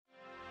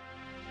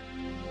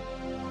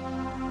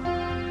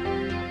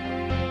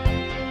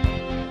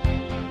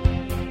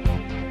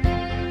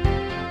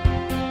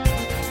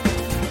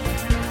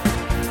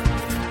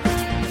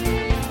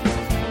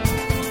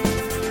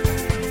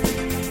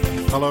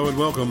Hello and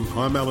welcome.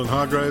 I'm Alan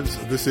Hargraves.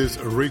 This is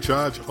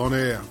Recharge on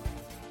Air.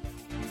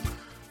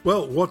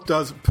 Well, what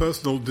does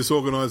personal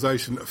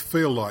disorganisation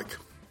feel like?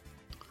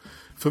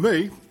 For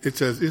me,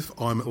 it's as if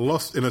I'm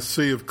lost in a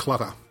sea of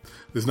clutter.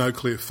 There's no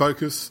clear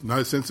focus,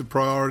 no sense of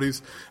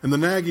priorities, and the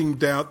nagging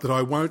doubt that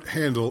I won't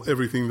handle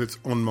everything that's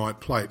on my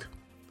plate.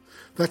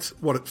 That's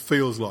what it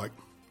feels like.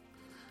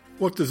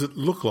 What does it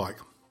look like?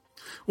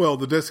 Well,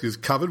 the desk is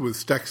covered with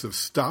stacks of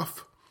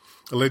stuff,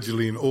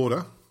 allegedly in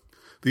order.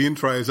 The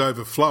in-tray is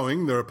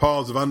overflowing. There are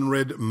piles of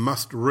unread,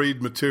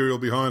 must-read material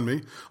behind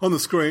me. On the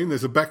screen,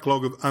 there's a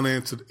backlog of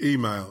unanswered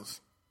emails.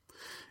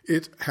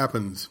 It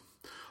happens.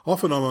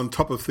 Often I'm on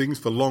top of things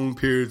for long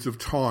periods of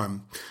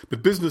time,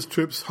 but business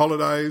trips,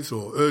 holidays,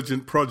 or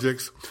urgent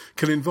projects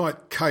can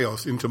invite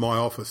chaos into my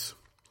office.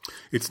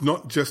 It's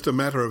not just a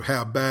matter of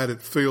how bad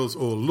it feels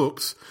or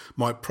looks.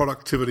 My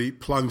productivity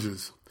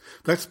plunges.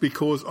 That's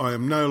because I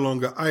am no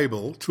longer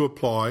able to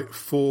apply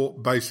 4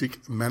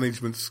 basic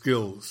management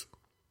skills.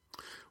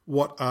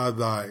 What are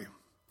they?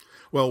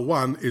 Well,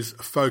 one is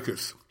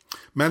focus.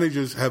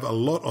 Managers have a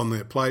lot on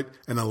their plate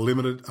and a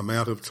limited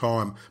amount of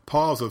time.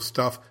 Piles of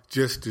stuff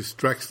just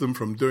distracts them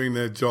from doing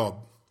their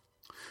job.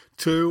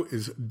 2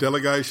 is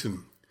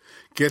delegation.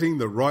 Getting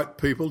the right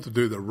people to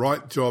do the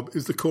right job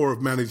is the core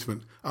of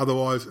management.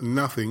 Otherwise,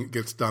 nothing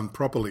gets done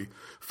properly.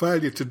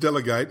 Failure to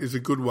delegate is a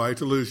good way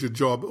to lose your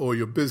job or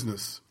your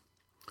business.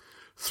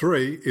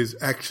 3 is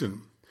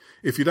action.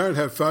 If you don't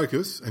have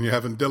focus and you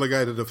haven't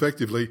delegated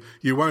effectively,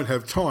 you won't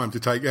have time to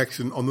take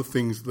action on the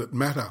things that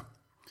matter.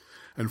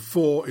 And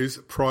 4 is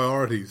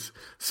priorities.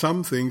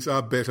 Some things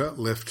are better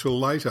left till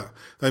later.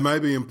 They may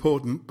be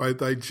important, but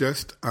they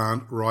just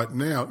aren't right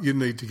now. You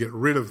need to get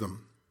rid of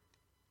them.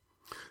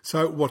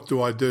 So what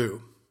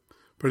do?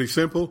 Pretty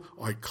simple.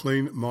 I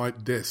clean my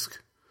desk.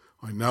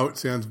 I know it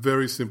sounds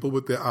very simple,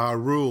 but there are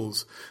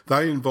rules.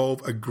 They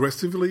involve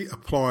aggressively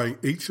applying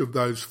each of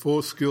those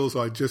 4 skills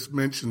I just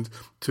mentioned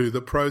to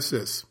the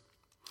process.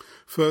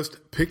 First,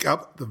 pick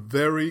up the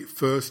very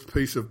first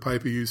piece of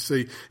paper you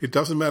see. It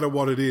doesn't matter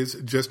what it is,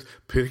 just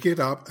pick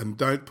it up and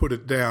don't put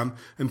it down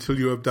until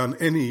you have done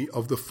any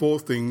of the 4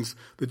 things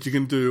that you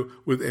can do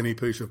with any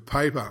piece of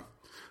paper.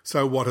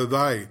 So what are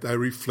they? They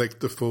reflect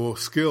the 4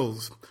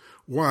 skills.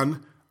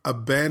 1,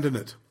 abandon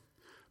it.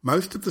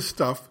 Most of the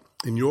stuff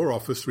in your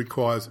office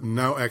requires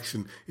no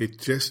action. It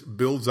just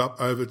builds up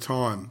over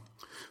time.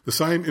 The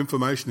same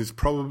information is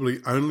probably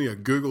only a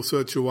Google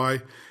search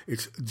away.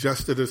 It's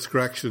just a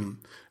distraction.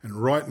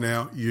 And right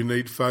now, you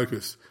need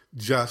focus.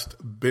 Just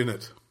bin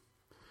it.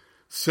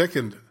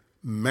 Second,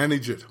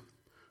 manage it.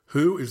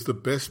 Who is the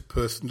best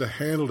person to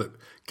handle it?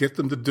 Get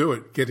them to do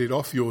it. Get it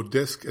off your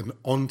desk and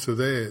onto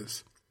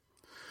theirs.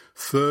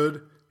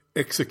 Third,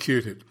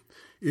 execute it.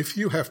 If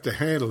you have to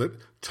handle it,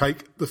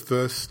 take the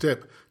first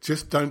step.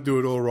 Just don't do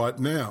it all right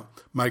now.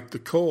 Make the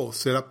call,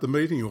 set up the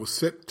meeting, or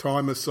set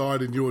time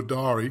aside in your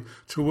diary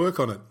to work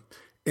on it.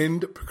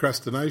 End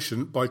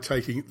procrastination by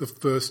taking the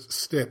first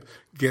step.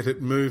 Get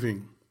it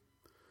moving.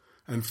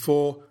 And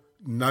 4,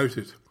 note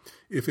it.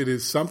 If it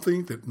is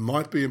something that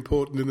might be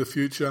important in the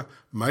future,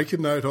 make a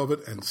note of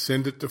it and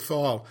send it to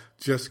file.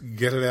 Just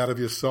get it out of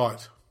your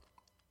sight.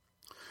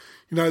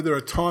 You know, there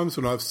are times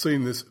when I've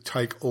seen this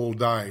take all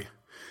day.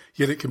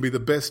 Yet it can be the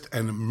best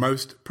and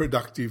most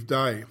productive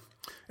day.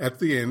 At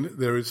the end,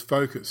 there is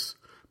focus.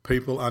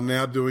 People are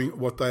now doing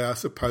what they are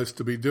supposed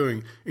to be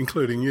doing,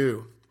 including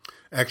you.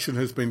 Action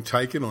has been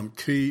taken on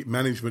key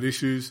management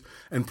issues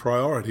and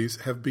priorities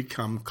have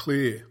become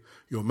clear.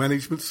 Your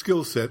management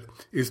skill set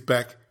is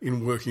back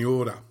in working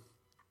order.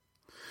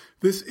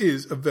 This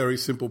is a very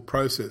simple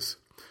process.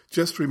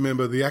 Just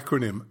remember the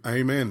acronym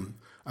AMEN: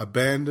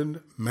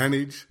 abandon,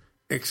 manage,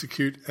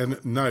 execute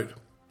and note.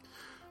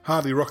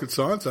 Hardly rocket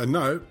science, I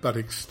know, but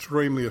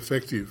extremely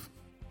effective.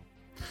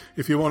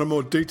 If you want a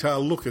more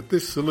detailed look at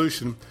this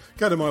solution,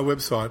 go to my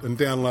website and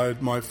download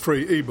my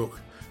free ebook,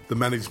 The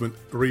Management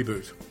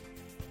Reboot.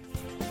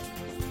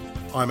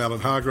 I'm Alan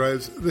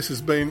Hargraves. This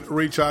has been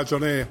Recharge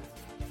on Air.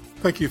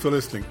 Thank you for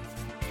listening.